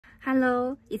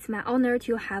Hello, it's my honor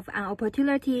to have an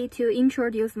opportunity to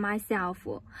introduce myself.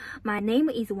 My name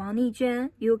is Lijuan Wang.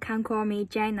 You can call me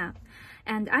Jenna.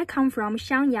 And I come from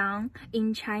Xiangyang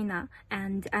in China,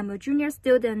 and I'm a junior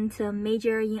student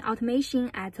major in automation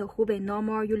at Hubei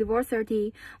Normal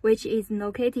University, which is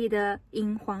located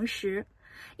in Huangshi.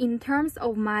 In terms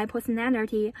of my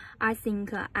personality, I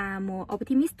think I'm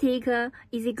optimistic,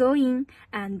 easygoing,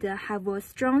 and have a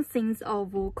strong sense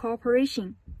of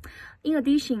cooperation. In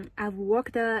addition, I've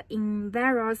worked in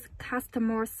various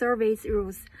customer service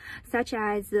roles, such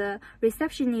as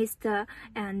receptionist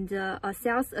and a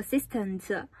sales assistant.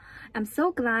 I'm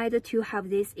so glad to have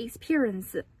this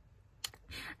experience.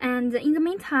 And in the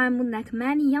meantime, like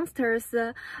many youngsters,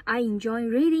 I enjoy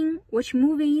reading, watch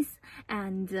movies,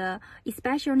 and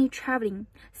especially traveling.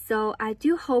 So I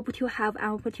do hope to have an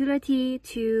opportunity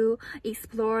to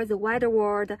explore the wider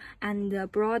world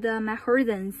and broaden my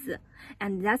horizons.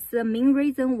 And that's the main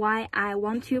reason why I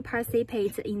want to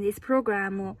participate in this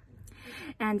program.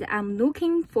 And I'm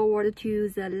looking forward to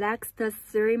the next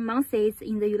 3 months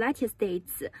in the United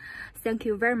States. Thank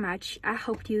you very much. I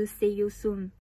hope to see you soon.